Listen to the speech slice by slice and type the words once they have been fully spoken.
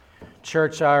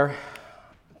Church, our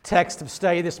text of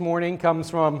study this morning comes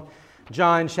from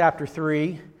John chapter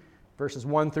 3, verses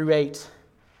 1 through 8.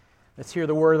 Let's hear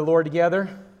the word of the Lord together.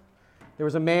 There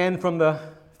was a man from the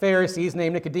Pharisees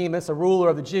named Nicodemus, a ruler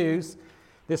of the Jews.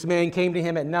 This man came to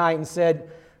him at night and said,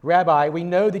 "Rabbi, we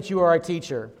know that you are a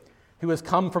teacher who has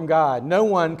come from God. No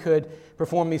one could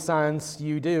perform these signs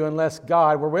you do unless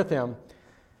God were with him."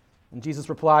 And Jesus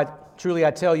replied, "Truly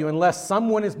I tell you, unless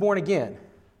someone is born again,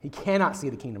 he cannot see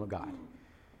the kingdom of God."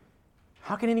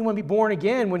 "How can anyone be born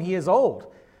again when he is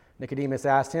old?" Nicodemus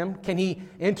asked him. "Can he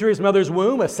enter his mother's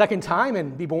womb a second time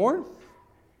and be born?"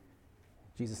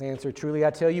 Jesus answered, "Truly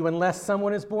I tell you, unless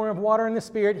someone is born of water and the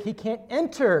Spirit, he can't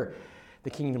enter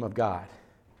the kingdom of God.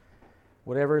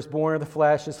 Whatever is born of the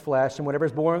flesh is flesh, and whatever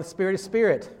is born of the Spirit is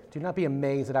spirit. Do not be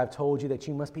amazed that I've told you that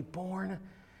you must be born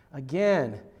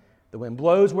again. The wind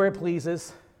blows where it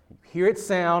pleases, you hear its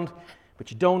sound, but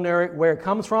you don't know where it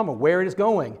comes from or where it is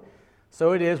going.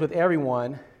 So it is with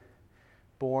everyone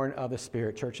born of the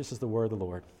Spirit." Church, this is the word of the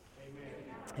Lord.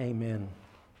 Amen.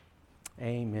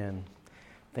 Amen.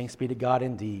 Thanks be to God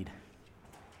indeed.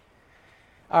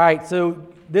 All right, so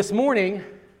this morning,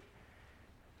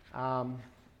 I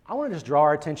want to just draw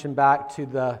our attention back to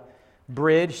the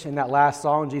bridge in that last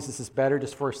song, "Jesus is Better,"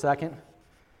 just for a second.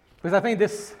 Because I think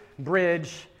this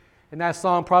bridge in that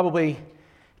song probably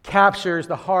captures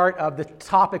the heart of the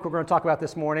topic we're going to talk about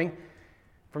this morning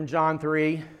from John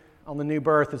 3 on the new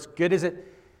birth as good as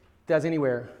it does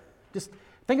anywhere. Just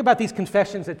think about these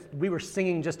confessions that we were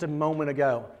singing just a moment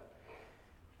ago.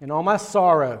 "In all my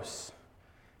sorrows,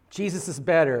 Jesus is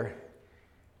better.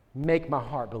 Make my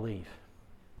heart believe.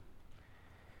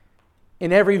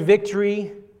 In every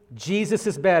victory, Jesus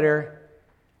is better.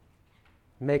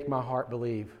 Make my heart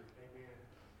believe.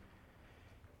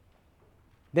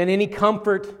 Than any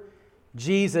comfort,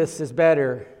 Jesus is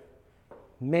better.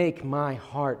 Make my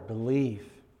heart believe.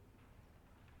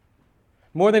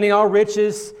 More than in all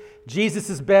riches,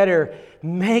 Jesus is better.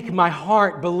 Make my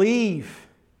heart believe."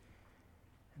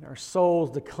 And our souls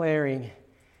declaring,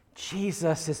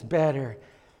 "Jesus is better.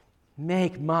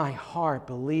 Make my heart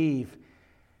believe."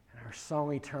 And our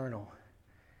song eternal,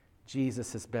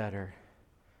 "Jesus is better."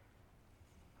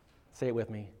 Say it with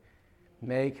me.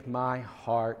 Make my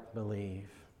heart believe.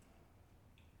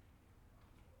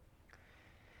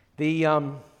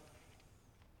 The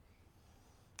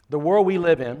world we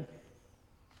live in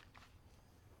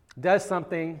does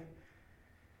something.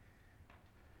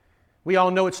 We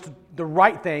all know it's the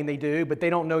right thing they do, but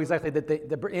they don't know exactly that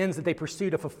the ends that they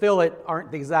pursue to fulfill it aren't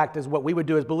the exact as what we would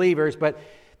do as believers. But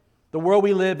the world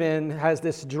we live in has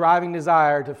this driving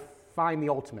desire to find the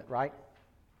ultimate, right?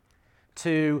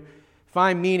 To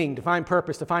find meaning, to find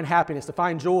purpose, to find happiness, to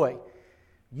find joy.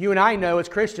 You and I know as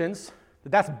Christians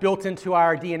that's built into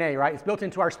our DNA, right? It's built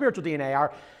into our spiritual DNA,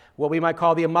 our what we might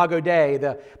call the imago Dei,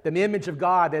 the image of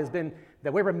God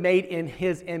that we were made in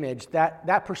His image.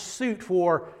 That pursuit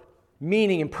for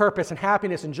meaning and purpose and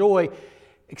happiness and joy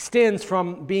extends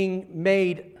from being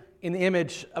made in the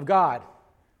image of God.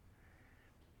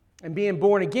 And being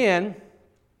born again,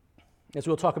 as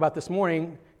we'll talk about this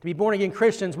morning, to be born again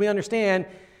Christians, we understand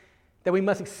that we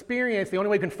must experience, the only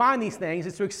way we can find these things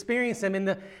is to experience them in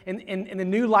the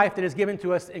new life that is given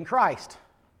to us in Christ.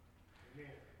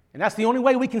 Amen. And that's the only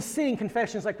way we can sing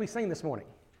confessions like we sing this morning.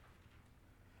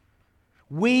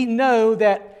 We know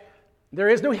that there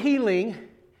is no healing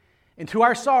into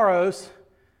our sorrows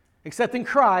except in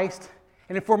Christ,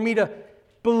 and for me to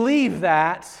believe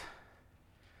that,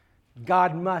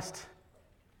 God must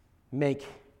make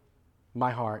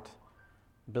my heart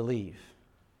believe.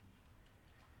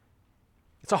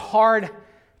 It's a hard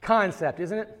concept,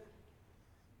 isn't it?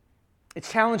 It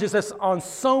challenges us on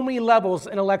so many levels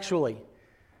intellectually.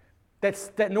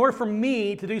 That in order for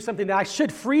me to do something that I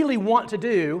should freely want to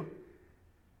do,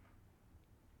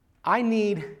 I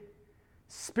need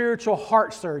spiritual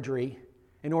heart surgery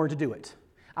in order to do it.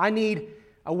 I need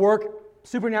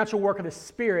supernatural work of the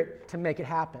Spirit to make it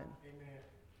happen.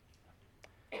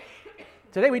 Amen.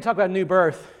 Today we talk about new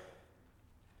birth.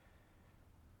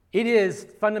 It is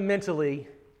fundamentally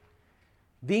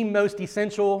the most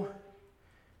essential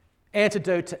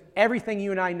antidote to everything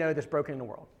you and I know that's broken in the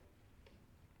world.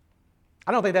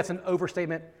 I don't think that's an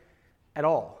overstatement at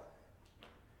all.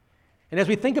 And as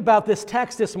we think about this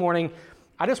text this morning,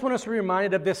 I just want us to be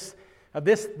reminded of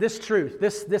this truth,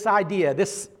 this idea,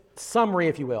 this summary,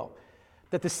 if you will,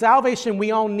 that the salvation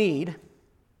we all need,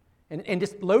 and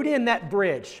just load in that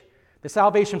bridge. The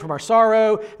salvation from our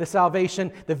sorrow, the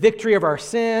salvation, the victory of our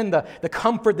sin, the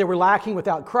comfort that we're lacking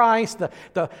without Christ,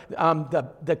 the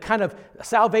kind of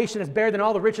salvation that's better than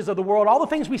all the riches of the world, all the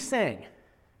things we sing.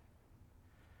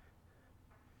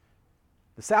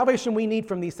 The salvation we need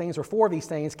from these things or for these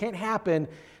things can't happen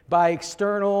by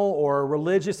external or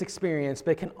religious experience,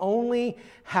 but can only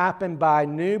happen by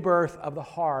new birth of the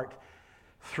heart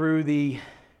through the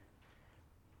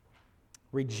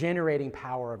regenerating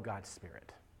power of God's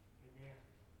Spirit.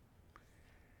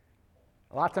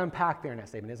 A lot to unpack there in that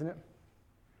statement, isn't it?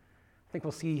 I think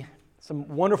we'll see some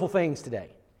wonderful things today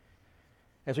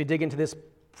as we dig into this,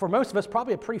 for most of us,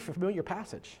 probably a pretty familiar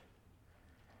passage.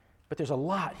 But there's a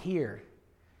lot here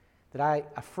that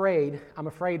I'm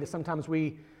afraid that sometimes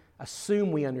we assume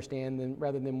we understand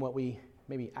rather than what we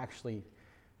maybe actually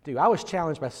do. I was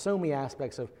challenged by so many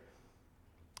aspects of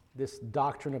this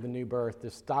doctrine of the new birth,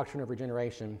 this doctrine of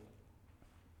regeneration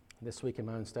this week in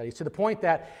my own studies, to the point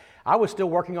that I was still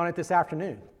working on it this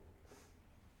afternoon,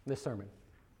 this sermon.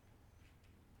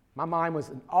 My mind was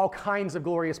in all kinds of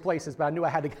glorious places, but I knew I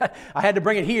had to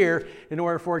bring it here in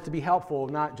order for it to be helpful,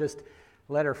 not just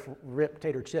let her rip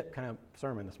potato chip kind of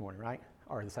sermon this morning, right?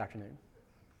 Or this afternoon.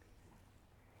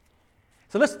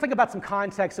 So let's think about some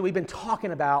context that we've been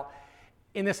talking about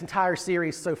in this entire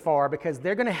series so far, because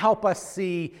they're going to help us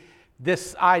see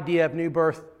this idea of new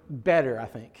birth better, I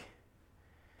think.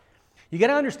 You got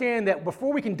to understand that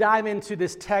before we can dive into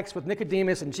this text with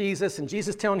Nicodemus and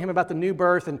Jesus telling him about the new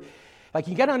birth, and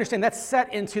you got to understand that's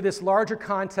set into this larger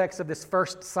context of this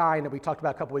first sign that we talked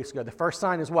about a couple weeks ago. The first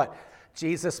sign is what?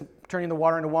 Jesus turning the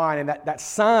water into wine, and that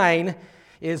sign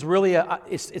is really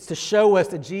it's to show us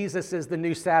that Jesus is the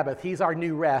new Sabbath. He's our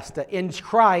new rest. That in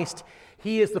Christ,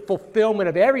 He is the fulfillment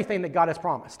of everything that God has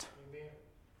promised. Amen.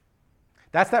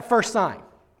 That's that first sign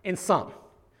in sum.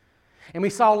 And we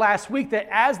saw last week that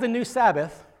as the new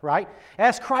Sabbath, right?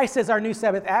 As Christ is our new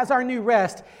Sabbath, as our new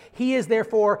rest, He is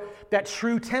therefore that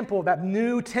true temple, that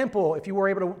new temple, if you were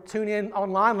able to tune in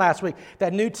online last week,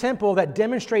 that new temple that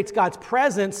demonstrates God's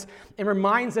presence and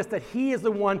reminds us that He is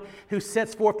the one who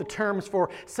sets forth the terms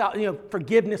for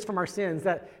forgiveness from our sins,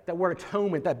 that word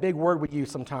atonement, that big word we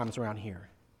use sometimes around here.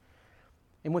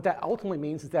 And what that ultimately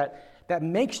means is that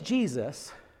makes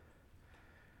Jesus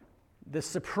the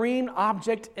supreme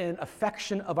object and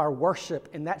affection of our worship,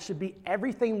 and that should be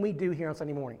everything we do here on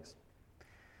Sunday mornings,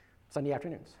 Sunday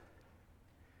afternoons.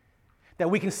 That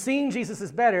we can sing Jesus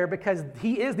is better because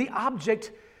He is the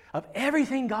object of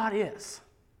everything God is.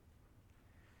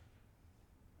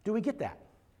 Do we get that?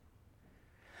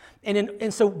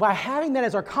 And so by having that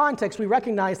as our context, we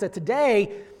recognize that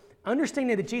today,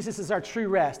 understanding that Jesus is our true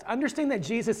rest, understanding that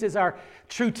Jesus is our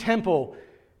true temple,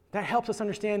 that helps us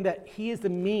understand that He is the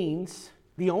means,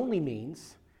 the only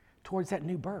means, towards that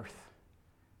new birth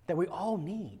that we all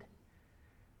need,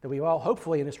 that we all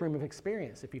hopefully in this room have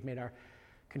experienced if we've made our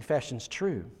confessions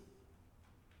true.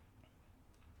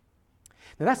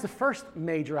 Now that's the first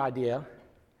major idea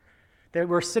that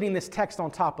we're sitting this text on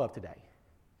top of today.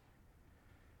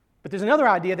 But there's another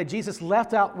idea that Jesus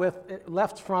left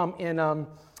from in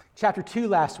chapter 2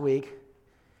 last week,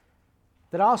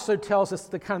 that also tells us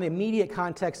the kind of immediate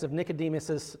context of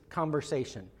Nicodemus'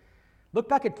 conversation. Look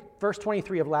back at verse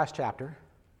 23 of last chapter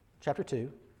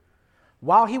 2.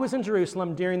 While he was in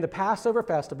Jerusalem during the Passover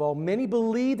festival, many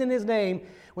believed in His name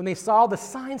when they saw the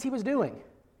signs He was doing.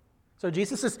 So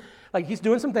Jesus is, He's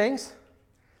doing some things,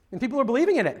 and people are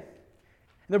believing in it. And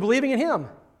they're believing in Him.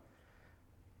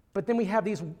 But then we have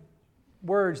these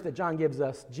words that John gives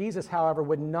us. Jesus, however,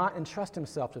 would not entrust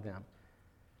Himself to them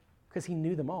because He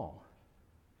knew them all.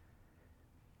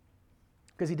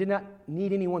 Because He did not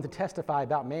need anyone to testify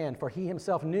about man, for He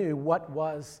Himself knew what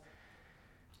was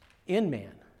in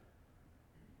man.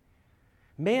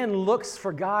 Man looks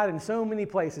for God in so many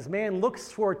places. Man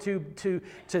looks for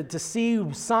to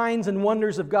see signs and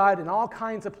wonders of God in all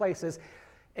kinds of places,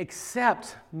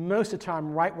 except most of the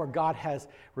time right where God has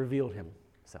revealed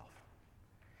Himself,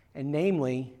 and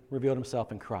namely revealed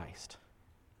Himself in Christ.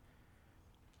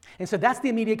 And so that's the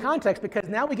immediate context, because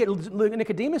now we get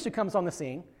Nicodemus who comes on the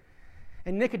scene.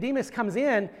 And Nicodemus comes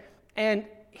in, and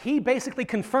he basically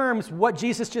confirms what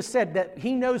Jesus just said, that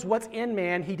He knows what's in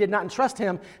man. He did not entrust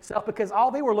Himself because all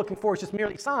they were looking for is just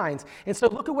merely signs. And so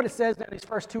look at what it says in these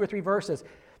first 2 or 3 verses.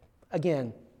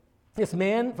 Again, this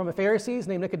man from the Pharisees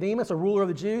named Nicodemus, a ruler of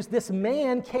the Jews, this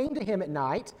man came to Him at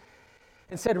night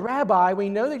and said, Rabbi, we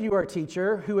know that you are a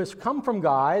teacher who has come from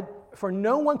God, for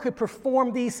no one could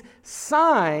perform these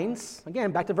signs,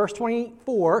 again, back to verse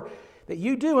 24, that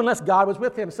you do unless God was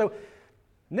with him. So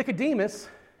Nicodemus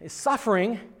is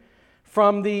suffering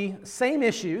from the same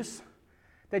issues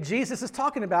that Jesus is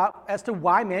talking about as to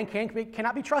why man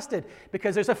cannot be trusted,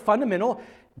 because there's a fundamental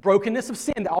brokenness of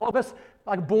sin that all of us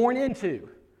are born into.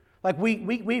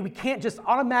 We can't just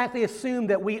automatically assume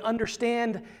that we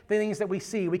understand the things that we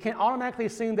see. We can't automatically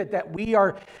assume that we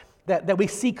are that we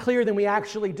see clearer than we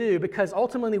actually do, because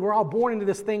ultimately we're all born into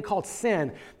this thing called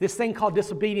sin, this thing called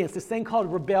disobedience, this thing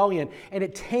called rebellion, and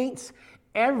it taints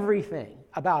everything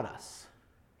about us.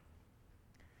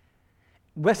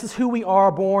 This is who we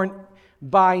are, born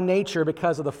by nature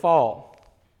because of the fall.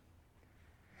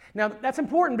 Now, that's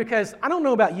important because I don't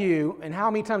know about you and how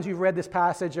many times you've read this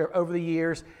passage over the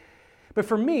years, but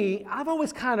for me, I've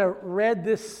always kind of read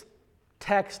this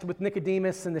text with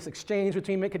Nicodemus and this exchange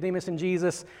between Nicodemus and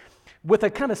Jesus with a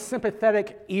kind of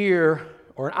sympathetic ear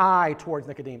or an eye towards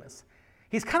Nicodemus.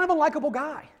 He's kind of a likable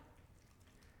guy,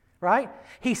 right?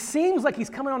 He seems like he's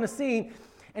coming on the scene,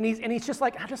 and he's just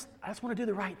like, I just want to do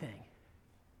the right thing.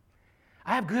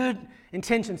 I have good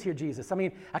intentions here, Jesus. I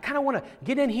mean, I kind of want to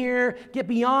get in here, get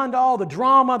beyond all the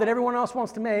drama that everyone else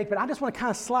wants to make, but I just want to kind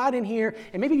of slide in here,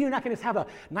 and maybe you and I can just have a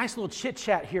nice little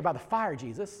chit-chat here by the fire,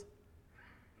 Jesus.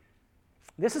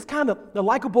 This is kind of the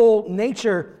likable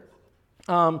nature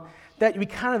that we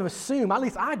kind of assume, at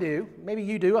least I do. Maybe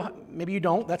you do, maybe you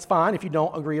don't. That's fine if you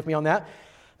don't agree with me on that.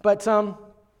 But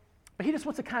he just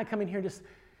wants to kind of come in here and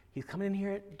he's coming in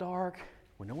here at dark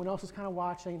when no one else is kind of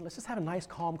watching. Let's just have a nice,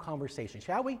 calm conversation,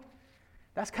 shall we?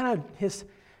 That's kind of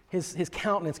his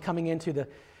countenance coming into the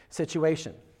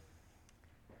situation.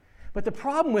 But the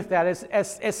problem with that is,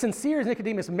 as sincere as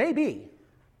Nicodemus may be,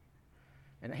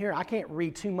 and here, I can't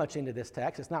read too much into this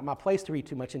text. It's not my place to read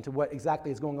too much into what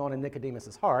exactly is going on in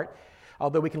Nicodemus' heart,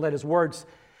 although we can let his words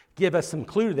give us some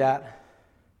clue to that.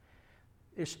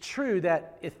 It's true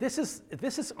that if this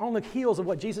is on the heels of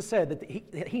what Jesus said,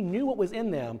 that he knew what was in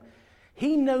them,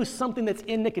 he knows something that's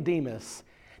in Nicodemus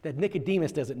that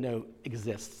Nicodemus doesn't know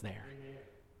exists there.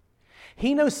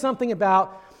 He knows something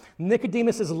about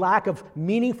Nicodemus' lack of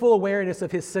meaningful awareness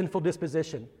of his sinful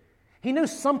disposition. He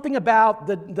knows something about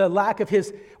the lack of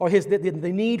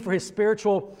the need for his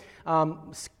spiritual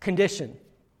condition.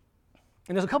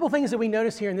 And there's a couple things that we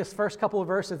notice here in this first couple of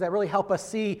verses that really help us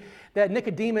see that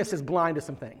Nicodemus is blind to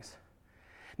some things.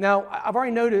 Now, I've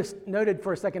already noted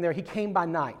for a second there, he came by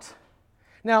night.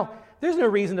 Now, there's no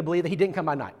reason to believe that he didn't come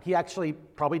by night. He actually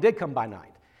probably did come by night.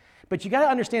 But you got to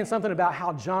understand something about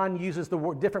how John uses the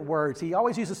different words. He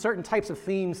always uses certain types of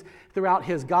themes throughout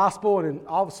his gospel and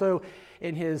also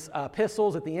in his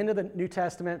epistles at the end of the New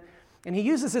Testament. And he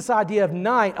uses this idea of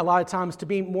night a lot of times to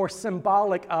be more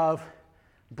symbolic of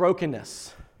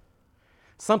brokenness,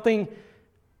 something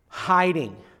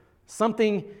hiding,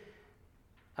 something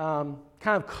kind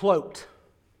of cloaked.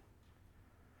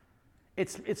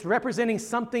 It's representing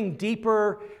something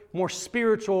deeper, more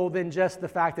spiritual than just the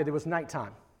fact that it was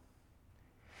nighttime.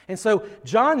 And so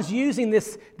John's using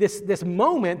this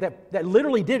moment that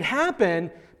literally did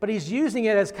happen, but he's using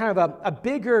it as kind of a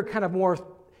bigger, kind of more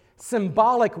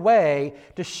symbolic way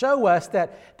to show us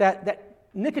that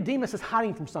Nicodemus is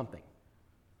hiding from something.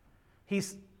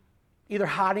 He's either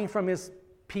hiding from his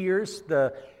peers,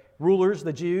 the rulers,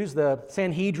 the Jews, the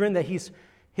Sanhedrin,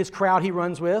 his crowd he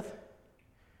runs with.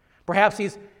 Perhaps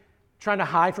he's trying to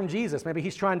hide from Jesus. Maybe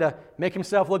he's trying to make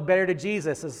himself look better to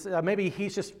Jesus. Maybe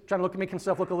he's just trying to make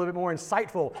himself look a little bit more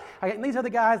insightful. And these other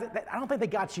guys, I don't think they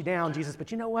got you down, Jesus,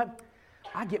 but you know what?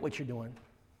 I get what you're doing.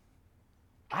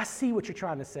 I see what you're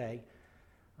trying to say.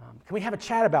 Can we have a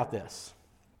chat about this?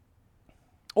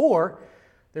 Or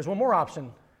there's one more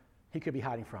option he could be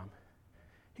hiding from.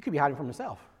 He could be hiding from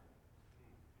himself.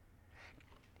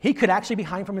 He could actually be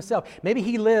hiding from himself. Maybe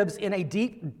he lives in a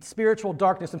deep spiritual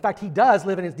darkness. In fact, he does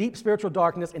live in his deep spiritual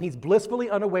darkness, and he's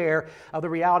blissfully unaware of the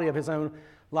reality of his own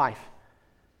life.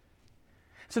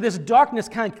 So this darkness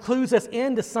kind of clues us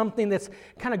into something that's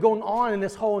kind of going on in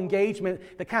this whole engagement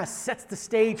that kind of sets the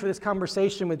stage for this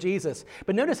conversation with Jesus.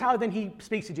 But notice how then he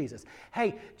speaks to Jesus.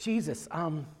 Hey, Jesus,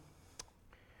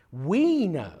 we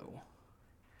know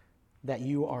that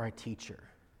you are a teacher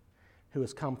who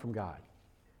has come from God.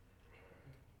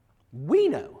 We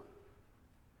know.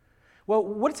 Well,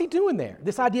 what is he doing there?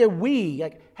 This idea of we,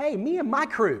 like, hey, me and my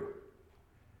crew,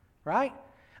 right?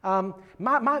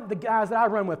 The guys that I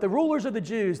run with, the rulers of the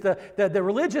Jews, the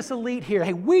religious elite here,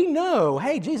 hey, we know,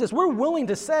 hey, Jesus, we're willing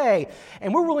to say,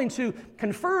 and we're willing to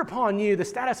confer upon you the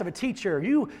status of a teacher.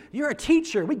 You're a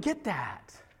teacher. We get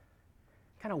that.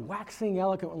 Kind of waxing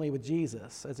eloquently with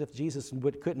Jesus, as if Jesus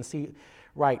couldn't see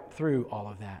right through all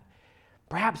of that.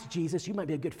 Perhaps, Jesus, you might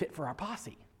be a good fit for our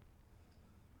posse.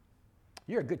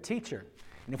 You're a good teacher.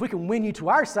 And if we can win you to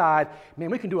our side,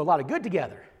 man, we can do a lot of good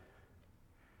together.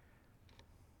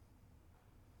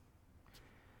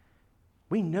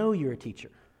 We know you're a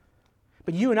teacher.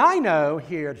 But you and I know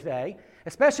here today,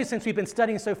 especially since we've been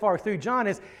studying so far through John,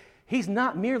 is he's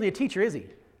not merely a teacher, is he?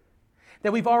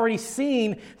 That we've already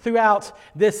seen throughout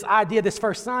this idea, this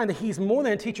first sign, that he's more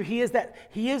than a teacher. He is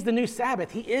the new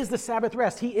Sabbath. He is the Sabbath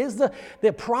rest. He is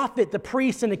the prophet, the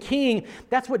priest, and the king.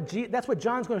 That's what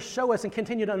John's going to show us and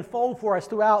continue to unfold for us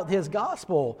throughout his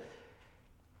gospel.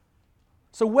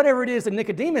 So whatever it is that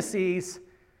Nicodemus sees,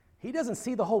 he doesn't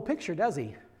see the whole picture, does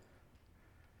he?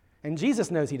 And Jesus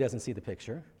knows he doesn't see the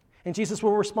picture. And Jesus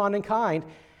will respond in kind,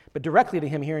 but directly to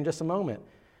him here in just a moment.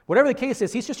 Whatever the case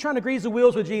is, he's just trying to grease the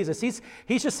wheels with Jesus. He's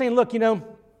just saying, look,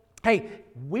 hey,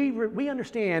 we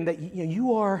understand that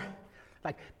you are,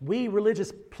 like, we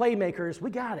religious playmakers, we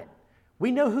got it.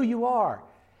 We know who you are.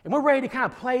 And we're ready to kind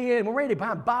of play in. We're ready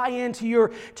to buy into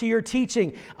your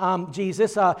teaching,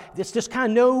 Jesus. Just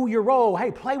kind of know your role.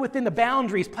 Hey, play within the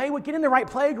boundaries. Get in the right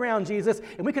playground, Jesus.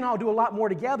 And we can all do a lot more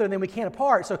together than we can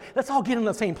apart. So let's all get in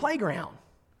the same playground.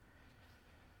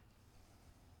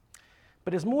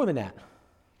 But it's more than that.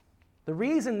 The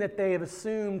reason that they have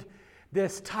assumed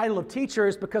this title of teacher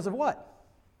is because of what?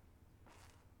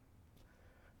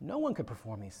 No one could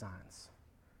perform these signs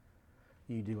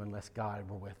you do unless God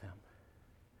were with them.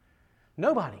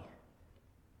 Nobody.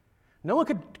 No one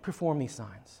could perform these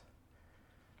signs.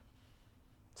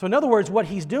 So in other words, what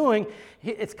he's doing,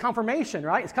 it's confirmation,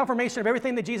 right? It's confirmation of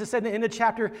everything that Jesus said in the end of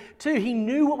chapter 2. He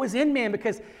knew what was in man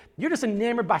because you're just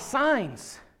enamored by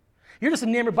signs. You're just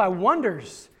enamored by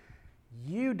wonders.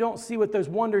 You don't see what those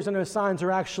wonders and those signs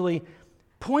are actually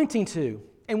pointing to.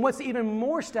 And what's even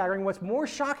more staggering, what's more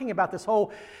shocking about this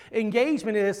whole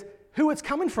engagement is who it's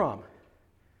coming from.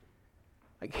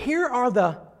 Like, here are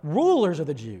the rulers of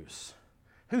the Jews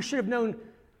who should have known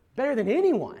better than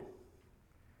anyone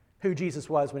who Jesus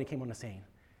was when he came on the scene.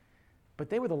 But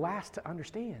they were the last to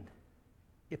understand,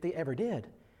 if they ever did.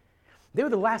 They were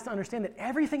the last to understand that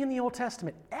everything in the Old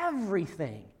Testament,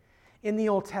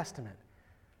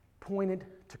 pointed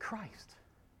to Christ.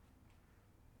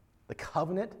 The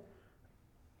covenant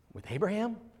with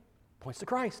Abraham points to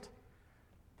Christ.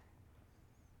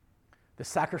 The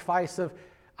sacrifice of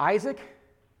Isaac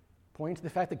pointing to the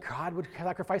fact that God would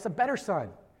sacrifice a better son.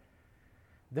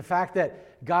 The fact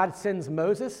that God sends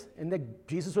Moses and that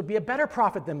Jesus would be a better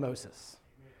prophet than Moses.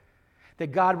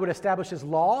 That God would establish his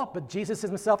law, but Jesus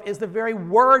himself is the very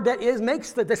word that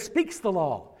speaks the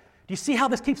law. Do you see how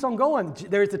this keeps on going?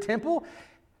 There's the temple.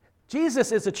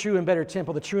 Jesus is the true and better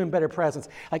temple, the true and better presence.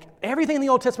 Like, everything in the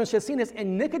Old Testament should have seen this,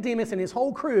 and Nicodemus and his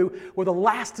whole crew were the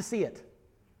last to see it.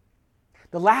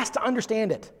 The last to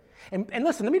understand it. And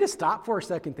listen, let me just stop for a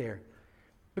second there.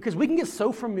 Because we can get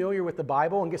so familiar with the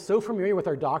Bible and get so familiar with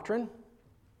our doctrine,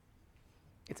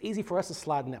 it's easy for us to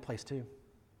slide in that place too.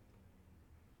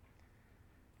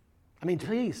 I mean,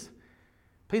 please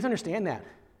understand that.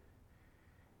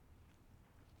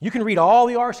 You can read all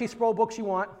the R.C. Sproul books you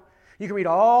want. You can read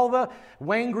all the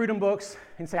Wayne Grudem books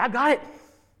and say, I've got it.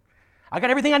 I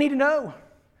got everything I need to know.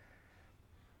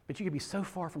 But you could be so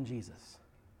far from Jesus.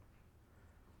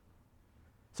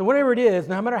 So whatever it is,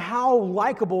 no matter how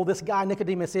likable this guy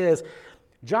Nicodemus is,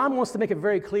 John wants to make it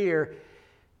very clear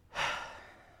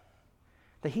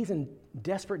that he's in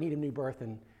desperate need of new birth,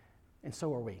 and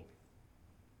so are we.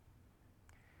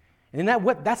 And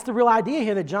that's the real idea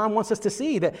here that John wants us to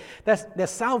see, that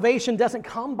salvation doesn't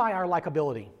come by our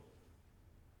likability.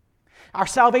 Our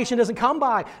salvation doesn't come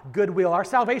by goodwill. Our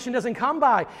salvation doesn't come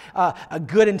by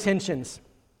good intentions.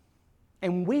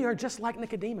 And we are just like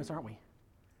Nicodemus, aren't we?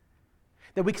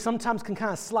 That we sometimes can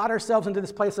kind of slide ourselves into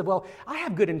this place of, well, I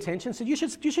have good intentions, so you should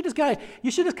just kind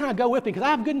of go with me because I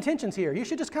have good intentions here. You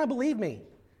should just kind of believe me.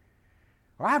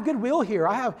 Or I have goodwill here.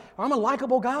 Or I'm a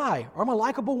likable guy. Or I'm a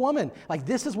likable woman. Like,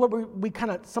 this is what we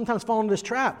kind of sometimes fall into this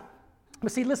trap.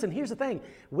 But see, listen, here's the thing.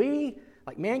 We,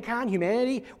 like mankind,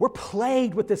 humanity, we're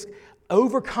plagued with this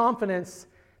overconfidence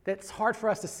that's hard for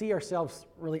us to see ourselves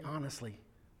really honestly.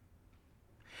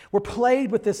 We're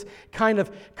plagued with this kind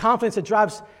of confidence that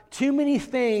drives too many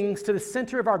things to the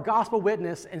center of our gospel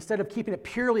witness instead of keeping it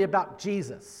purely about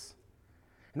Jesus.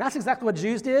 And that's exactly what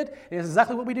Jews did, and it's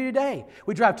exactly what we do today.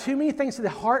 We drive too many things to the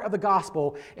heart of the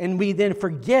gospel, and we then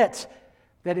forget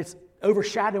that it's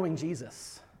overshadowing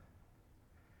Jesus.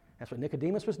 That's what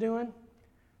Nicodemus was doing.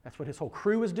 That's what his whole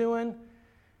crew was doing.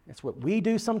 That's what we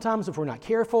do sometimes if we're not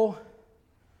careful.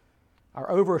 Our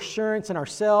overassurance in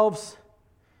ourselves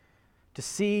to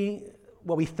see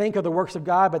what we think of the works of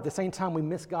God, but at the same time we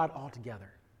miss God altogether.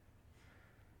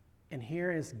 And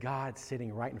here is God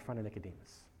sitting right in front of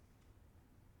Nicodemus.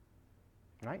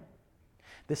 Right?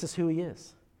 This is who he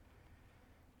is.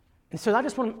 And so I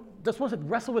just want to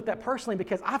wrestle with that personally,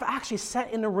 because I've actually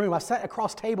sat in the room, I've sat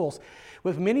across tables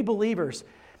with many believers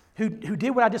who did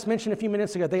what I just mentioned a few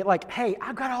minutes ago. They're like, hey,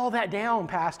 I've got all that down,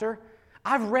 Pastor.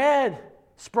 I've read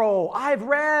Sproul. I've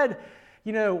read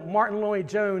Martin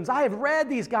Lloyd-Jones. I have read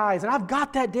these guys, and I've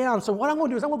got that down. So what I'm going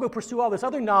to do is I'm going to go pursue all this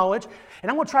other knowledge, and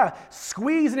I'm going to try to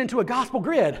squeeze it into a gospel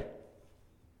grid.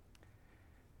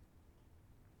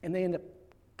 And they end up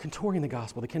contorting the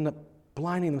gospel. They can end up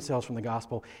blinding themselves from the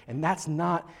gospel, and that's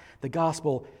not the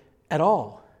gospel at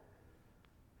all.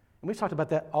 And we've talked about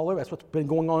that all over. That's what's been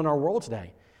going on in our world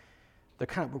today. The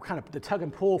tug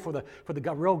and pull for the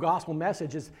real gospel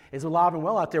message is alive and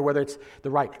well out there, whether it's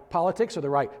the right politics or the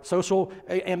right social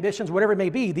ambitions, whatever it may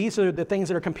be. These are the things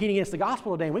that are competing against the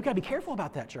gospel today, and we've got to be careful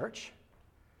about that, church,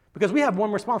 because we have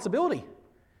one responsibility: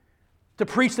 to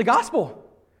preach the gospel.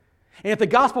 And if the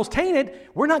gospel's tainted,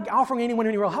 we're not offering anyone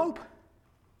any real hope.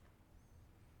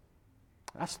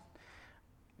 That's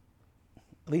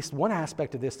at least one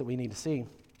aspect of this that we need to see.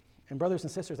 And brothers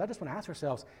and sisters, I just want to ask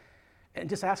ourselves, and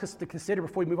just ask us to consider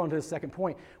before we move on to the second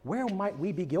point, where might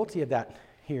we be guilty of that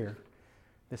here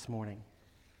this morning?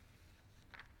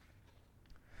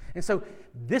 And so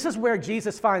this is where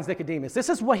Jesus finds Nicodemus. This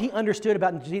is what he understood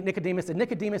about Nicodemus that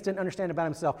Nicodemus didn't understand about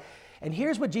himself. And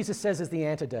here's what Jesus says is the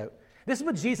antidote. This is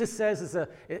what Jesus says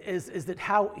is that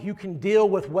how you can deal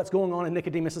with what's going on in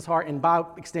Nicodemus' heart, and by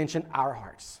extension, our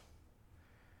hearts.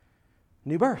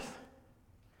 New birth.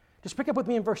 Just pick up with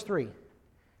me in verse 3.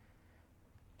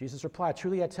 Jesus replied,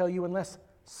 "Truly I tell you, unless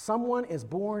someone is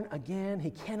born again, he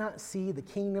cannot see the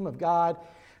kingdom of God."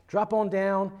 Drop on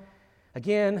down.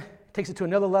 Again, takes it to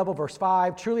another level, verse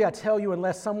 5. "Truly I tell you,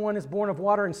 unless someone is born of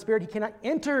water and spirit, he cannot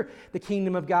enter the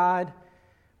kingdom of God.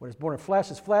 What is born of flesh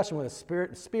is flesh, and what is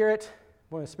spirit is spirit.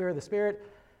 Born of the spirit is the spirit.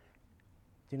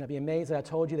 Do not be amazed that I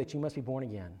told you that you must be born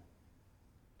again."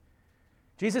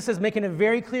 Jesus is making it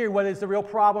very clear what is the real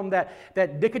problem that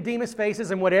Nicodemus faces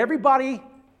and what everybody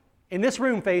in this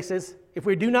room faces if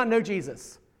we do not know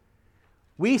Jesus.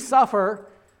 We suffer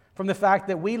from the fact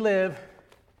that we live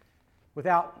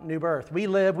without new birth.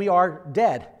 We are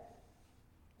dead.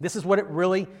 This is what it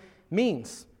really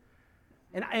means.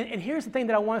 And here's the thing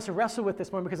that I want us to wrestle with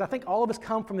this morning, because I think all of us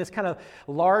come from this kind of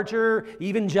larger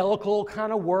evangelical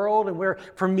kind of world, and we're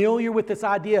familiar with this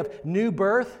idea of new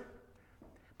birth.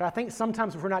 But I think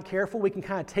sometimes if we're not careful, we can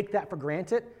kind of take that for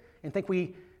granted and think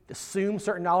we assume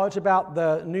certain knowledge about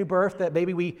the new birth that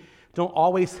maybe we don't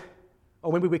always,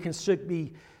 or maybe we should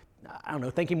be,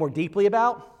 thinking more deeply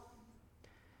about.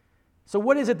 So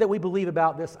what is it that we believe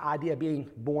about this idea of being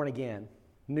born again,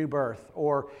 new birth,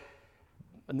 or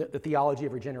the theology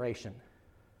of regeneration?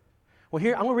 Well,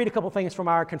 here, I'm going to read a couple things from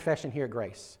our confession here at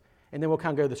Grace, and then we'll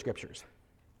kind of go to the scriptures.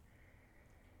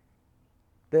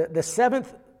 The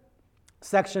seventh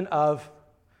section of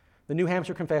the New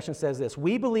Hampshire Confession says this: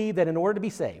 "We believe that in order to be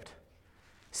saved,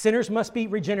 sinners must be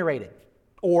regenerated,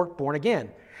 or born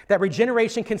again. That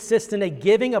regeneration consists in a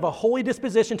giving of a holy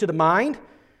disposition to the mind,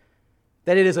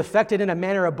 that it is effected in a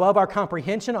manner above our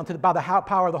comprehension by the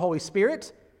power of the Holy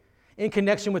Spirit, in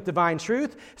connection with divine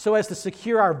truth, so as to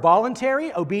secure our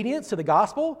voluntary obedience to the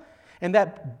gospel, and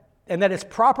that its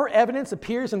proper evidence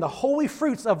appears in the holy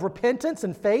fruits of repentance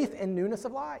and faith and newness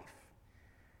of life."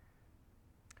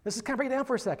 Let's just kind of break it down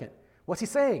for a second. What's he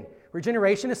saying?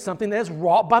 Regeneration is something that is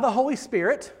wrought by the Holy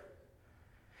Spirit.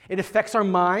 It affects our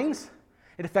minds,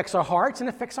 it affects our hearts, and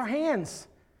it affects our hands.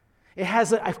 It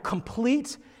has a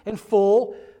complete and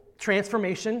full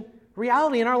transformation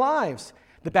reality in our lives.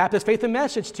 The Baptist Faith and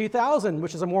Message 2000,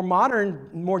 which is a more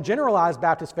modern, more generalized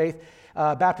Baptist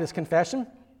confession,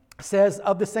 says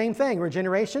of the same thing.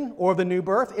 Regeneration, or the new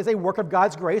birth, is a work of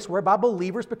God's grace whereby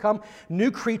believers become new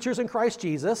creatures in Christ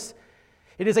Jesus.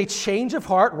 It is a change of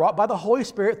heart wrought by the Holy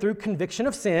Spirit through conviction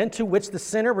of sin, to which the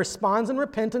sinner responds in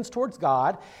repentance towards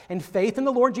God and faith in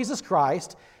the Lord Jesus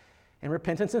Christ. And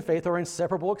repentance and faith are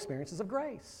inseparable experiences of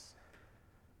grace.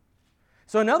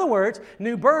 So in other words,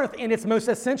 new birth, in its most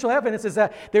essential evidence, is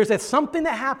that there's something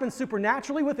that happens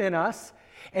supernaturally within us,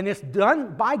 and it's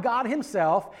done by God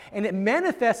Himself, and it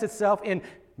manifests itself in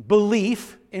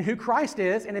belief in who Christ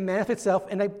is, and it manifests itself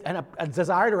in a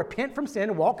desire to repent from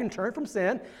sin, walk and turn from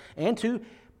sin, and to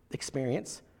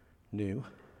experience new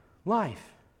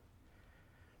life.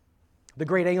 The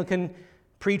great Anglican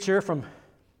preacher from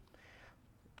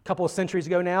a couple of centuries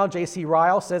ago now, J.C.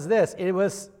 Ryle, says this: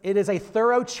 it is a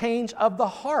thorough change of the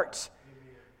heart.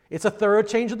 It's a thorough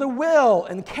change of the will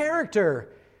and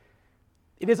character.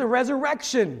 It is a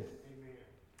resurrection.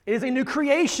 It is a new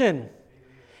creation.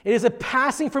 It is a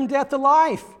passing from death to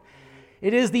life.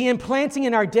 It is the implanting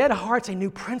in our dead hearts a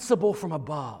new principle from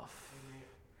above.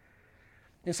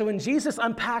 And so when Jesus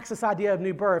unpacks this idea of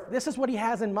new birth, this is what He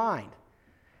has in mind.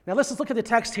 Now let's just look at the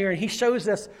text here, and He shows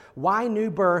us why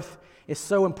new birth is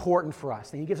so important for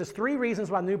us. And He gives us 3 reasons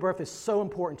why new birth is so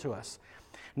important to us.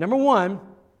 Number 1,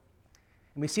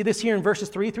 And we see this here in verses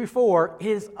 3 through 4. It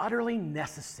is utterly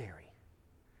necessary.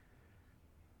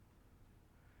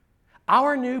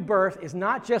 Our new birth is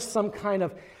not just some kind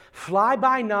of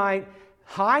fly-by-night,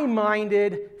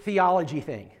 high-minded theology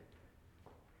thing.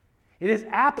 It is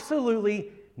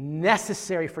absolutely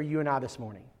necessary for you and I this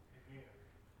morning.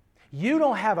 You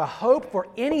don't have a hope for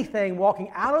anything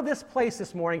walking out of this place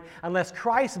this morning unless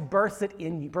Christ births it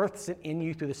in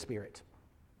you through the Spirit.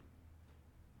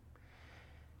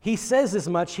 He says as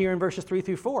much here in verses 3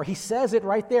 through 4. He says it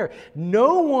right there.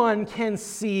 No one can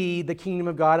see the kingdom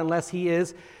of God unless he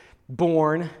is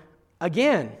born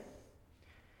again.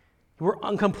 We're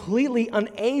completely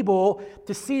unable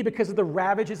to see because of the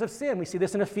ravages of sin. We see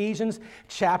this in Ephesians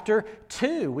chapter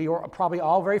 2. We are probably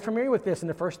all very familiar with this in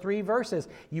the first 3 verses.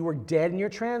 You were dead in your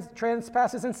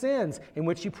trespasses and sins, in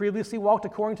which you previously walked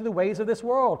according to the ways of this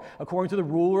world, according to the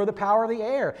ruler of the power of the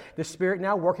air, the spirit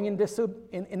now working in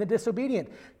the disobedient.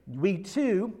 We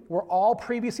too were all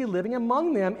previously living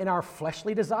among them in our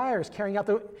fleshly desires, carrying out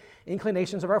the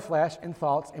inclinations of our flesh and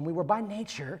thoughts, and we were by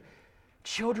nature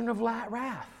children of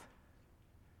wrath.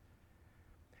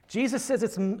 Jesus says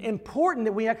it's important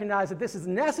that we recognize that this is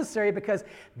necessary because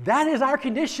that is our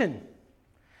condition.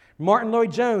 Martin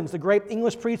Lloyd-Jones, the great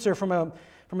English preacher from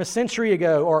a century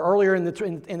ago or earlier in the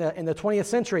 20th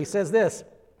century, says this: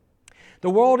 the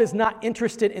world is not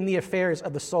interested in the affairs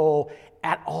of the soul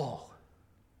at all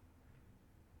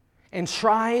and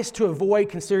tries to avoid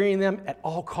considering them at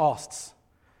all costs.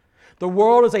 The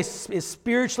world is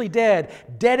spiritually dead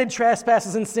in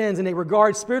trespasses and sins, and they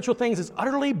regard spiritual things as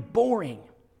utterly boring.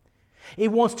 It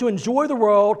wants to enjoy the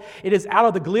world. It is out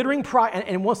of the glittering prize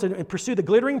and wants to pursue the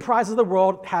glittering prizes the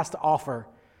world has to offer.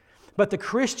 But the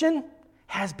Christian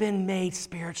has been made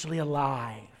spiritually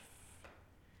alive.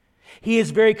 He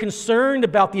is very concerned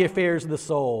about the affairs of the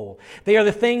soul. They are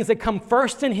the things that come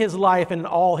first in his life and in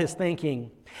all his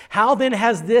thinking. How then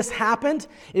has this happened?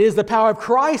 It is the power of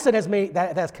Christ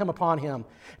that has come upon him.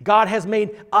 God has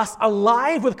made us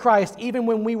alive with Christ even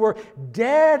when we were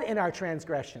dead in our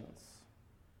transgressions.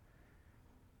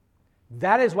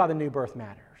 That is why the new birth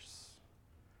matters.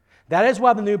 That is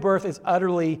why the new birth is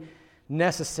utterly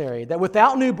necessary. That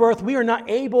without new birth, we are not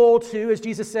able to, as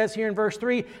Jesus says here in verse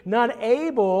 3, not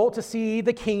able to see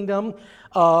the kingdom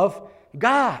of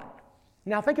God.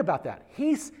 Now think about that.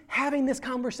 He's having this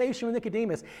conversation with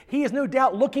Nicodemus. He is no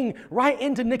doubt looking right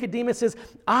into Nicodemus's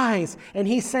eyes, and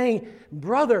he's saying,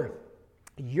 brother,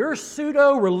 your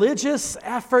pseudo-religious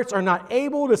efforts are not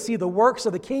able to see the works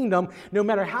of the kingdom, no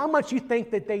matter how much you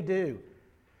think that they do.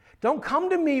 Don't come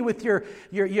to me with your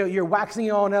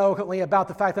waxing on eloquently about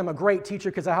the fact that I'm a great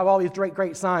teacher because I have all these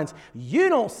great signs. You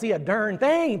don't see a darn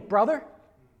thing, brother.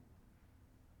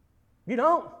 You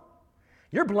don't.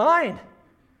 You're blind.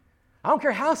 I don't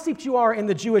care how steeped you are in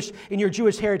your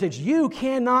Jewish heritage. You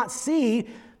cannot see,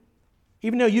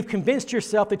 even though you've convinced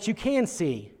yourself that you can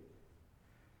see.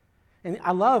 And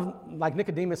I love, like,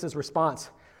 Nicodemus'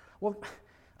 response. Well,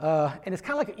 and it's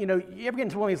kind of like, you ever get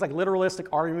into one of these, like, literalistic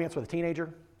arguments with a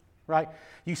teenager, right?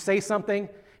 You say something, and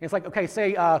it's like, okay,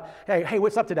 say, hey,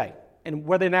 what's up today? And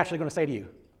what are they naturally going to say to you?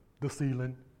 The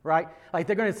ceiling, right? Like,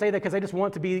 they're going to say that because they just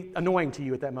want to be annoying to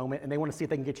you at that moment, and they want to see if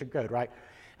they can get you good, right?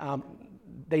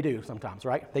 They do sometimes,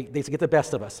 right? They get the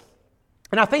best of us.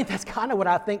 And I think that's kind of what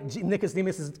I think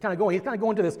Nicodemus is kind of going. He's kind of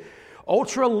going to this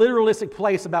ultra-literalistic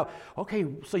place about, okay,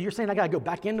 so you're saying I got to go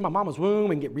back into my mama's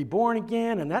womb and get reborn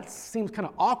again, and that seems kind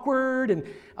of awkward, and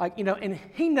and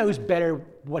he knows better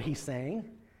what he's saying.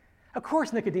 Of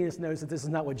course, Nicodemus knows that this is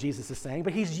not what Jesus is saying,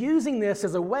 but he's using this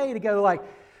as a way to go like,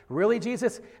 really,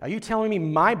 Jesus? Are you telling me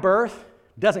my birth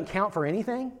doesn't count for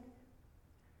anything?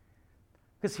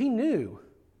 Because he knew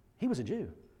he was a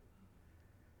Jew.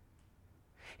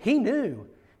 He knew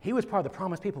he was part of the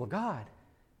promised people of God.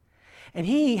 And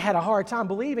he had a hard time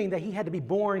believing that he had to be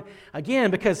born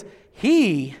again because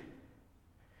he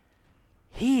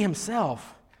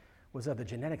himself was of the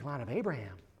genetic line of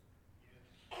Abraham.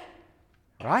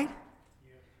 Right?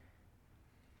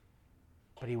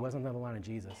 But he wasn't of the line of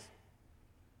Jesus.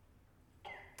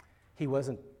 He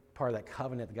wasn't part of that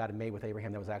covenant that God had made with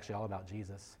Abraham that was actually all about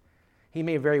Jesus. He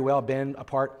may have very well been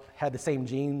had the same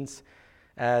genes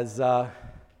as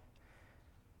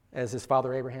his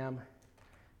father Abraham,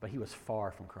 but he was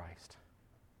far from Christ.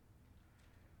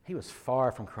 He was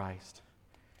far from Christ.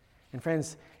 And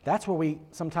friends, that's where we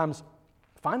sometimes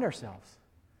find ourselves.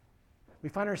 We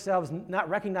find ourselves not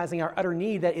recognizing our utter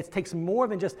need, that it takes more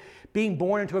than just being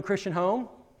born into a Christian home.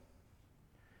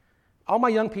 All my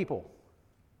young people,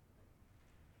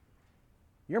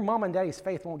 your mom and daddy's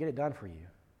faith won't get it done for you.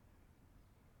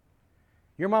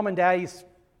 Your mom and daddy's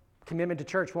commitment to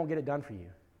church won't get it done for you.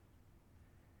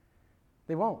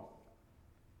 They won't.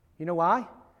 You know why?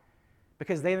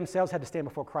 Because they themselves had to stand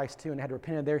before Christ too, and had to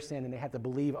repent of their sin, and they had to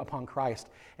believe upon Christ.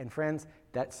 And friends,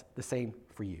 that's the same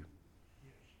for you.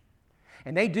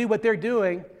 And they do what they're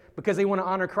doing because they want to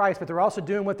honor Christ, but they're also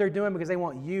doing what they're doing because they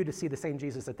want you to see the same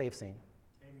Jesus that they've seen.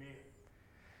 Amen.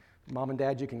 Mom and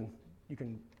Dad, you can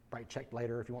write a check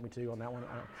later if you want me to on that one.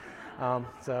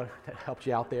 So that helps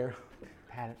you out there.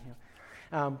 Pat it, you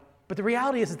know. But the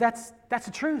reality is that's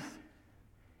the truth.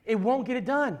 It won't get it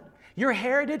done. Your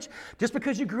heritage, just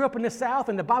because you grew up in the South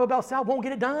and the Bible Belt South, won't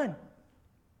get it done.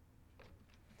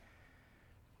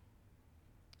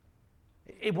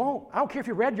 It won't. I don't care if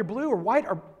you're red, you're blue, or white,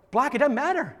 or black. It doesn't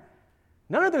matter.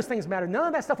 None of those things matter. None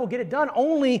of that stuff will get it done.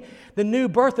 Only the new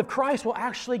birth of Christ will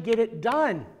actually get it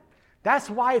done. That's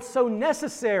why it's so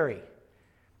necessary.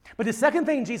 But the second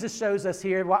thing Jesus shows us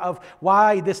here of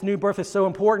why this new birth is so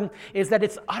important is that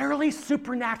it's utterly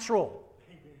supernatural.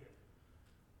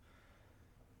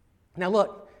 Now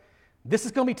look, this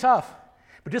is going to be tough,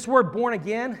 but this word born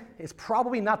again is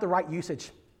probably not the right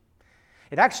usage.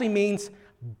 It actually means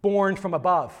born from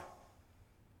above.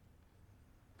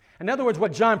 In other words,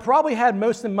 what John probably had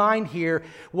most in mind here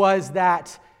was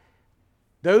that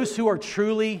those who are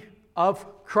truly of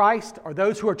Christ, or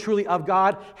those who are truly of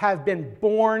God, have been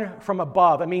born from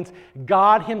above. It means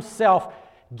God himself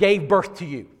gave birth to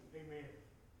you. Amen.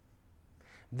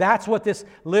 That's what this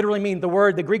literally means.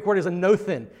 The Greek word is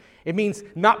anothen. It means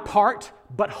not part,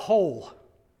 but whole.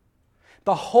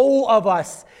 The whole of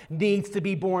us needs to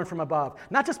be born from above.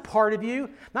 Not just part of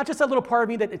you, not just a little part of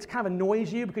you that it's kind of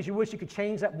annoys you because you wish you could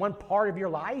change that one part of your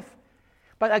life,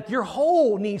 but like your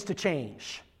whole needs to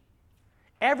change.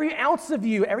 Every ounce of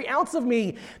you, every ounce of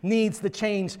me needs the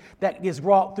change that is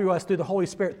wrought through us, through the Holy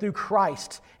Spirit, through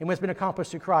Christ, and what's been accomplished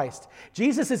through Christ.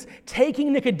 Jesus is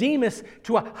taking Nicodemus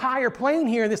to a higher plane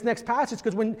here in this next passage,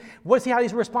 because how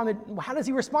does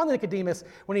he respond to Nicodemus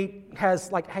when he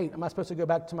has like, hey, am I supposed to go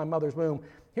back to my mother's womb?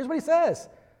 Here's what he says.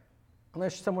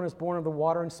 Unless someone is born of the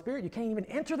water and spirit, you can't even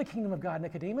enter the kingdom of God,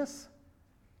 Nicodemus.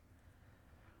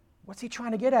 What's he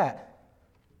trying to get at?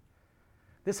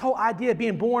 This whole idea of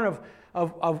being born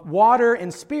of water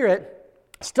and spirit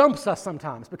stumps us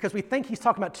sometimes because we think he's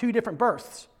talking about two different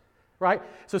births, right?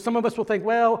 So some of us will think,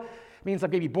 well, it means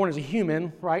I'm going to be born as a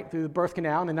human, right, through the birth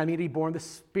canal, and then I need to be born of the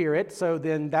spirit, so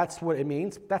then that's what it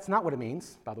means. That's not what it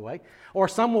means, by the way. Or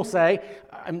some will say,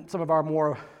 some of our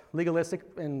more legalistic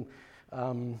and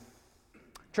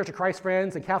Church of Christ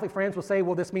friends and Catholic friends will say,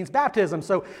 well, this means baptism.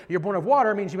 So you're born of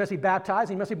water means you must be baptized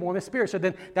and you must be born of the Spirit. So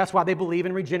then that's why they believe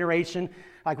in regeneration,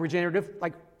 like regenerative,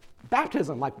 like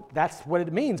baptism. Like that's what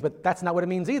it means, but that's not what it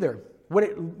means either. What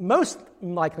it most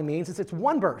likely means is it's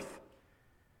one birth.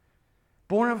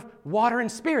 Born of water and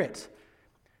spirit.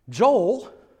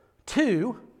 Joel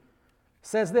 2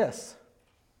 says this.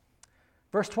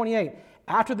 Verse 28.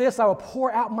 After this, I will pour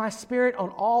out my spirit on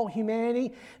all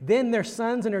humanity. Then their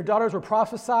sons and their daughters will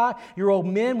prophesy. Your old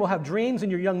men will have dreams, and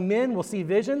your young men will see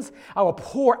visions. I will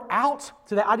pour out.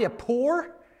 So that idea of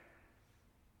pour,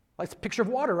 like it's a picture of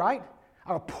water, right?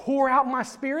 I will pour out my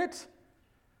spirit.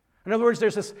 In other words,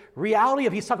 there's this reality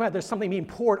of he's talking about there's something being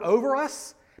poured over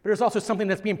us, but there's also something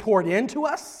that's being poured into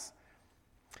us.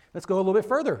 Let's go a little bit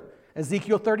further.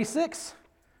 Ezekiel 36,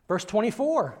 verse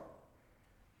 24.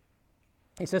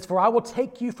 He says, for I will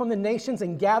take you from the nations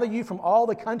and gather you from all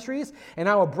the countries, and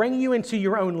I will bring you into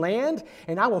your own land,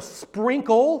 and I will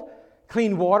sprinkle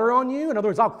clean water on you. In other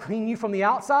words, I'll clean you from the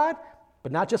outside,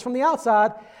 but not just from the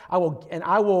outside. I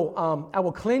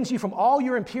will cleanse you from all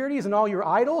your impurities and all your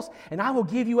idols, and I will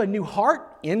give you a new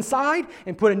heart inside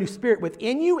and put a new spirit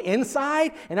within you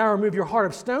inside, and I will remove your heart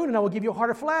of stone, and I will give you a heart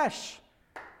of flesh.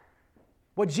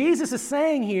 What Jesus is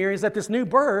saying here is that this new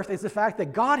birth is the fact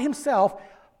that God himself,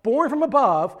 born from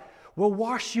above, will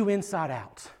wash you inside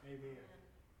out. Amen.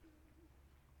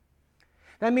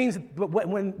 That means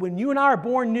when you and I are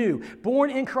born new,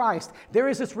 born in Christ, there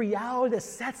is this reality that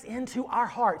sets into our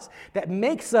hearts that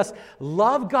makes us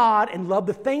love God and love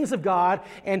the things of God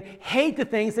and hate the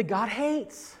things that God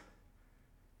hates.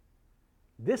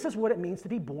 This is what it means to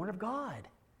be born of God,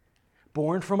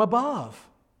 born from above.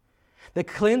 The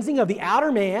cleansing of the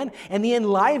outer man and the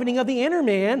enlivening of the inner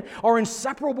man are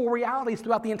inseparable realities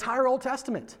throughout the entire Old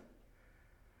Testament.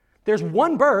 There's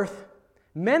one birth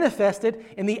manifested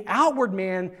in the outward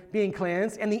man being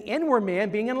cleansed and the inward man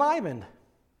being enlivened.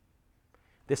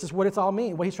 This is what it's all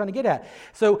mean, what he's trying to get at.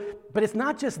 So, but it's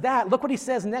not just that. Look what he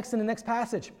says next in the next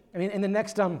passage. I mean, in the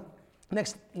next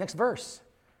verse.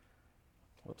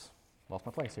 Whoops, lost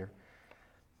my place here.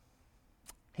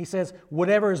 He says,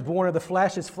 whatever is born of the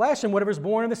flesh is flesh, and whatever is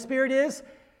born of the spirit is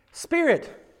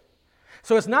spirit.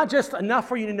 So it's not just enough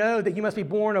for you to know that you must be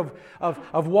born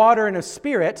of water and of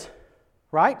spirit,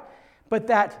 right? But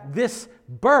that this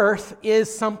birth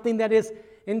is something that is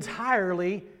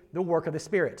entirely the work of the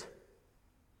Spirit.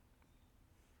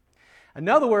 In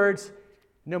other words,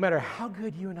 no matter how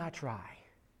good you and I try,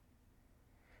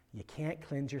 you can't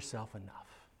cleanse yourself enough.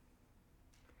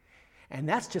 And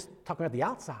that's just talking about the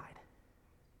outside.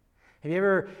 Have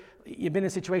you've been in a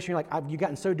situation you're like, you've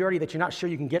gotten so dirty that you're not sure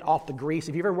you can get off the grease?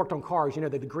 If you've ever worked on cars, you know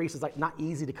that the grease is like not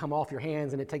easy to come off your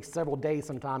hands, and it takes several days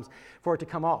sometimes for it to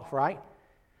come off, right?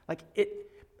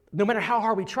 No matter how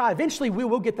hard we try, eventually we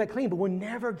will get that clean, but we'll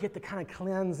never get the kind of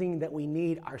cleansing that we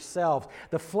need ourselves.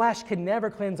 The flesh can never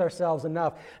cleanse ourselves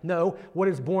enough. No, what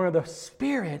is born of the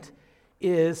Spirit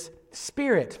is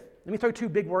Spirit. Let me throw two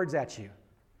big words at you.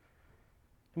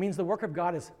 It means the work of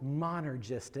God is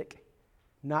monergistic,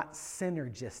 not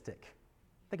synergistic.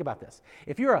 Think about this.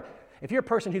 If you're a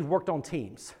person who's worked on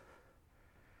teams,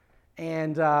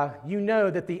 and you know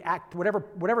that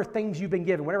whatever things you've been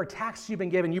given, whatever tasks you've been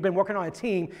given, you've been working on a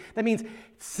team, that means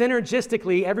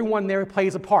synergistically everyone there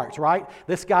plays a part, right?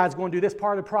 This guy's going to do this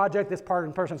part of the project, this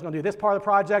person's going to do this part of the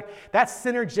project. That's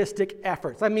synergistic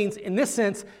efforts. That means, in this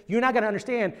sense, you're not going to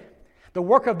understand the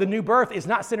work of the new birth is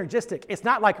not synergistic. It's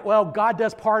not like, well, God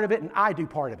does part of it and I do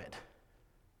part of it.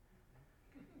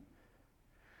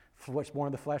 For what's born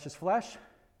of the flesh is flesh,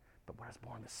 but what is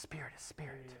born of the Spirit is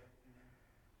spirit.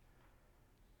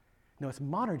 No, it's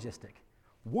monergistic.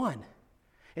 One.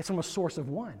 It's from a source of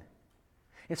one.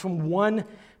 It's from one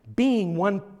being,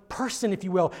 one person, if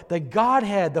you will, the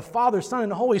Godhead, the Father, Son,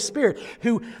 and the Holy Spirit,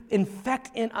 who infect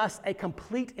in us a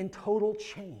complete and total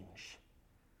change.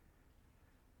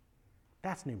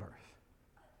 That's new birth.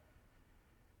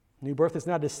 New birth is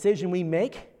not a decision we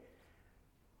make.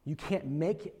 You can't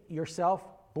make yourself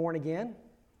born again.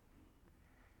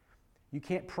 You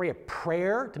can't pray a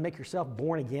prayer to make yourself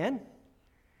born again.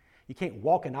 You can't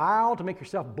walk an aisle to make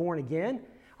yourself born again.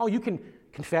 Oh, you can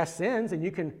confess sins and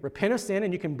you can repent of sin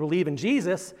and you can believe in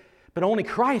Jesus, but only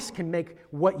Christ can make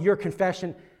what your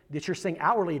confession that you're saying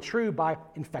outwardly true by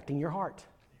infecting your heart.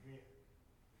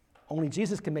 Only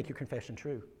Jesus can make your confession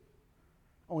true.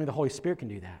 Only the Holy Spirit can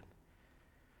do that.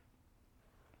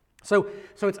 So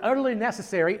it's utterly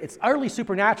necessary, it's utterly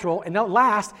supernatural, and at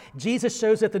last, Jesus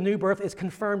shows that the new birth is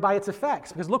confirmed by its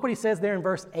effects. Because look what he says there in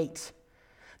verse 8.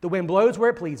 The wind blows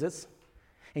where it pleases,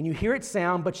 and you hear its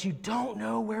sound, but you don't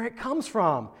know where it comes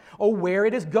from or where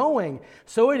it is going.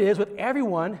 So it is with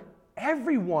everyone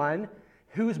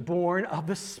who's born of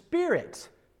the Spirit.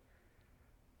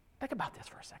 Think about this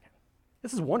for a second.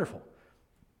 This is wonderful.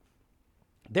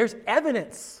 There's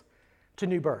evidence to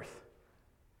new birth.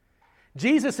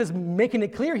 Jesus is making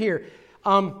it clear here.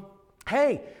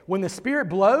 Hey, when the Spirit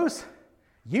blows,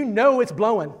 you know it's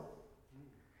blowing.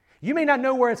 You may not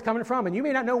know where it's coming from, and you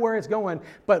may not know where it's going,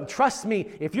 but trust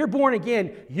me, if you're born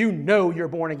again, you know you're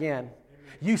born again.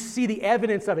 You see the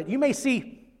evidence of it. You may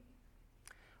see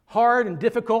hard and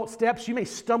difficult steps. You may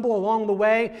stumble along the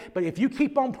way, but if you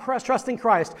keep on trusting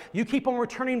Christ, you keep on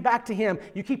returning back to Him,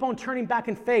 you keep on turning back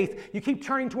in faith, you keep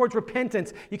turning towards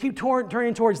repentance, you keep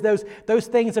turning towards those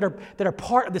things that are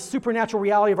part of the supernatural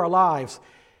reality of our lives,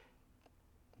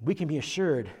 we can be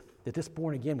assured that this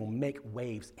born again will make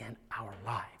waves in our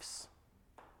lives.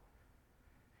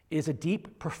 It is a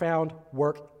deep, profound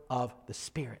work of the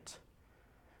Spirit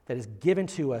that is given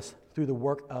to us through the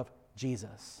work of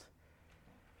Jesus.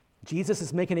 Jesus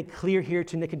is making it clear here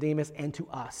to Nicodemus and to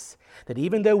us that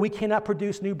even though we cannot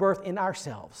produce new birth in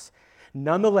ourselves,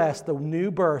 nonetheless, the new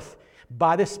birth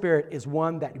by the Spirit is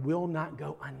one that will not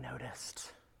go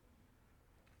unnoticed.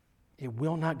 It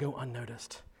will not go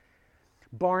unnoticed.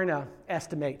 Barna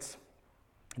estimates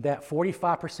that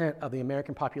 45% of the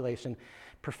American population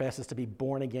professes to be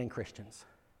born-again Christians.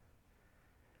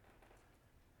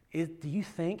 Do you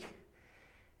think,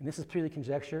 and this is purely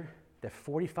conjecture, that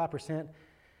 45%,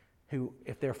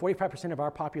 if there are 45% of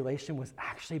our population was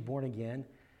actually born again,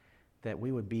 that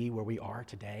we would be where we are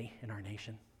today in our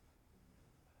nation?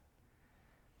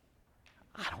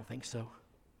 I don't think so.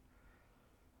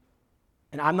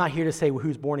 And I'm not here to say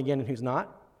who's born again and who's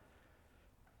not.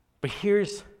 But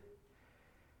here's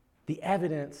the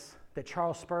evidence that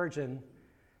Charles Spurgeon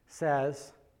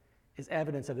says is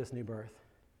evidence of this new birth.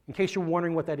 In case you're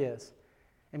wondering what that is.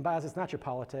 And guys, it's not your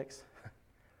politics.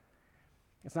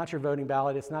 It's not your voting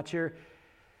ballot. It's not your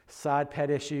side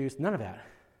pet issues. None of that.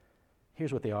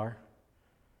 Here's what they are.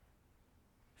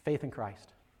 Faith in Christ.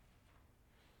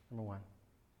 Number one.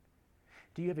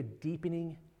 Do you have a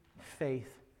deepening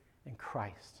faith in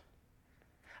Christ?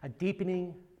 A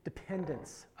deepening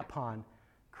dependence upon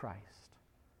Christ.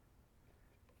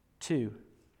 Two,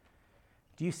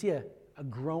 do you see a a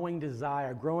growing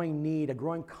desire, a growing need, a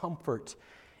growing comfort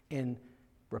in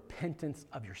repentance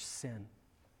of your sin?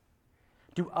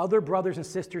 Do other brothers and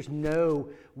sisters know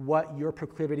what your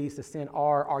proclivities to sin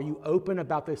are? Are you open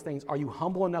about those things? Are you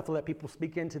humble enough to let people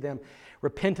speak into them?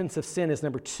 Repentance of sin is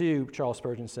number 2, Charles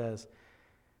Spurgeon says.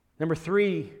 Number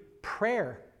 3,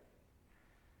 prayer.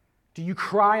 Do you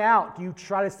cry out? Do you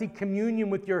try to seek communion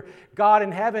with your God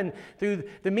in heaven through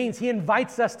the means? He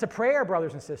invites us to prayer,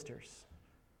 brothers and sisters.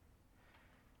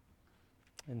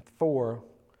 And 4,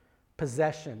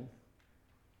 possession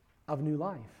of new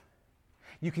life.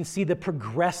 You can see the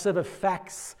progressive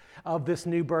effects of this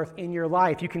new birth in your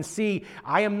life. You can see,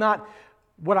 I am not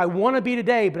what I want to be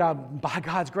today, but by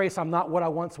God's grace, I'm not what I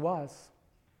once was.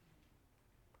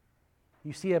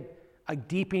 You see a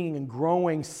deepening and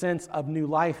growing sense of new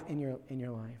life in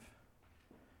your life.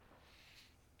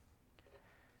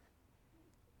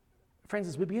 Friends,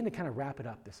 as we begin to kind of wrap it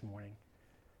up this morning,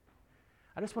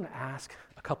 I just want to ask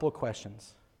a couple of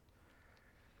questions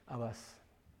of us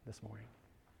this morning.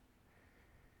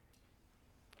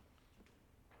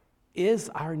 Is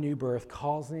our new birth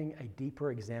causing a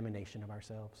deeper examination of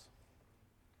ourselves?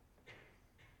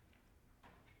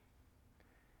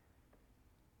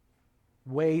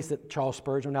 Ways that Charles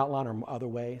Spurgeon outlined or other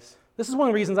ways. This is one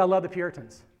of the reasons I love the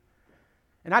Puritans.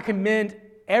 And I commend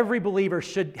every believer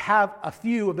should have a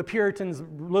few of the Puritans'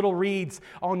 little reads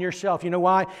on your shelf. You know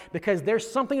why? Because there's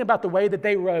something about the way that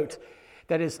they wrote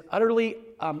that is utterly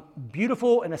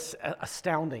beautiful and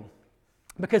astounding.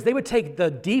 Because they would take the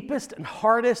deepest and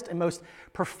hardest and most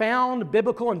profound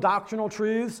biblical and doctrinal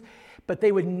truths, but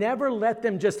they would never let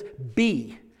them just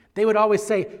be. They would always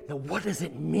say, now what does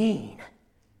it mean?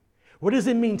 What does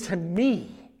it mean to me?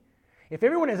 If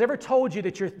everyone has ever told you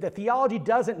that the theology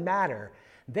doesn't matter,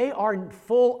 they are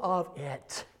full of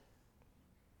it.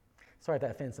 Sorry if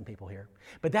that offends some people here.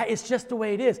 But that is just the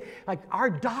way it is. Like our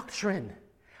doctrine,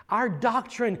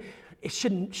 it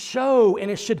should show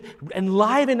and it should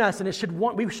enliven us, and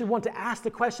we should want to ask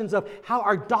the questions of how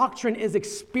our doctrine is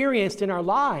experienced in our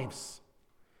lives.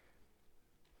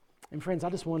 And friends, I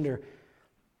just wonder,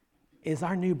 is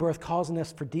our new birth causing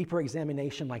us for deeper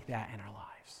examination like that in our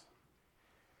lives?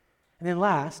 And then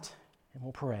last, and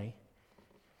we'll pray,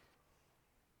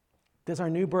 does our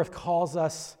new birth cause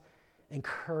us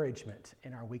encouragement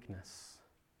in our weakness?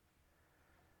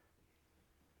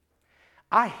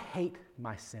 I hate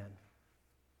my sin.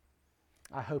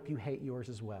 I hope you hate yours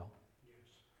as well.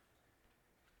 Yes.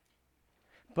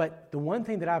 But the one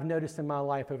thing that I've noticed in my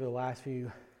life over the last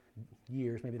few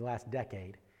years, maybe the last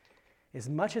decade, as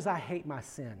much as I hate my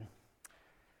sin,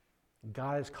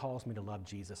 God has caused me to love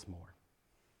Jesus more.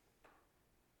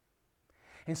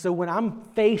 And so when I'm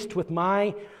faced with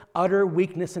my utter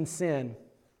weakness and sin,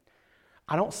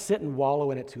 I don't sit and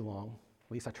wallow in it too long.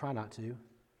 At least I try not to.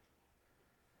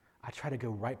 I try to go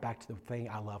right back to the thing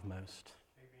I love most.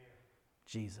 Amen.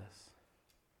 Jesus.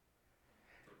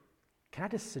 Can I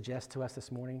just suggest to us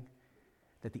this morning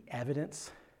that the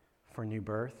evidence for new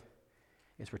birth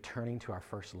is returning to our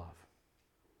first love?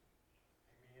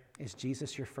 Amen. Is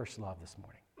Jesus your first love this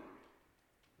morning?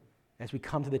 As we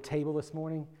come to the table this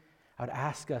morning, I would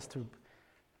ask us to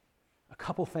a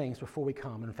couple things before we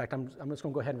come. And in fact, I'm just going to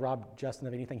go ahead and rob Justin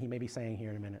of anything he may be saying here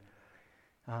in a minute.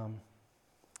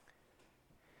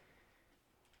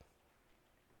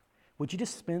 Would you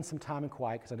just spend some time in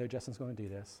quiet, because I know Justin's going to do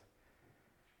this,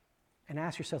 and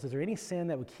ask yourself, is there any sin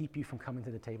that would keep you from coming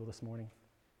to the table this morning?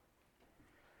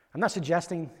 I'm not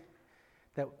suggesting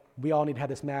that we all need to have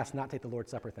this Mass, not take the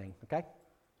Lord's Supper thing, okay?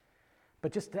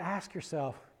 But just to ask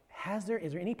yourself, is there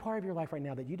any part of your life right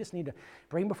now that you just need to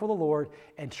bring before the Lord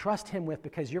and trust Him with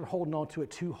because you're holding on to it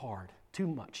too hard, too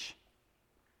much?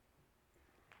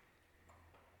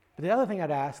 But the other thing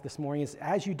I'd ask this morning is,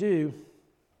 as you do,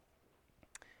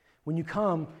 when you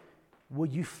come, will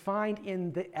you find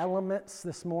in the elements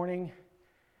this morning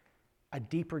a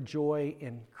deeper joy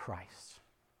in Christ?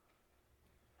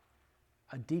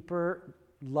 A deeper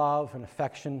love and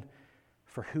affection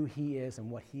for who He is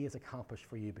and what He has accomplished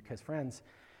for you. Because, friends,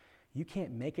 you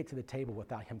can't make it to the table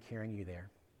without Him carrying you there.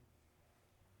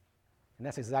 And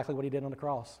that's exactly what He did on the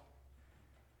cross.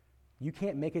 You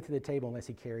can't make it to the table unless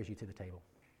He carries you to the table.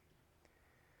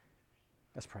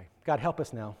 Let's pray. God, help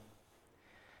us now.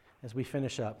 As we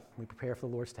finish up, we prepare for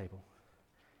the Lord's table.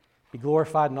 Be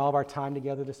glorified in all of our time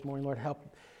together this morning. Lord,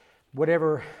 help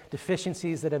whatever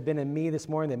deficiencies that have been in me this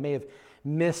morning that may have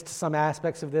missed some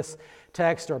aspects of this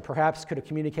text or perhaps could have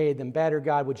communicated them better.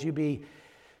 God, would you be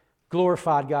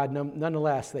glorified, God,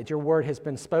 nonetheless, that your word has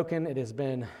been spoken. It has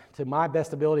been, to my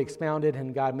best ability, expounded,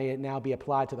 and God, may it now be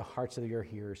applied to the hearts of your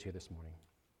hearers here this morning.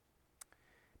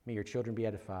 May your children be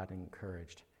edified and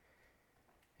encouraged.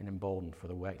 and emboldened for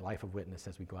the life of witness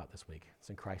as we go out this week. It's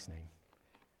in Christ's name.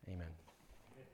 Amen.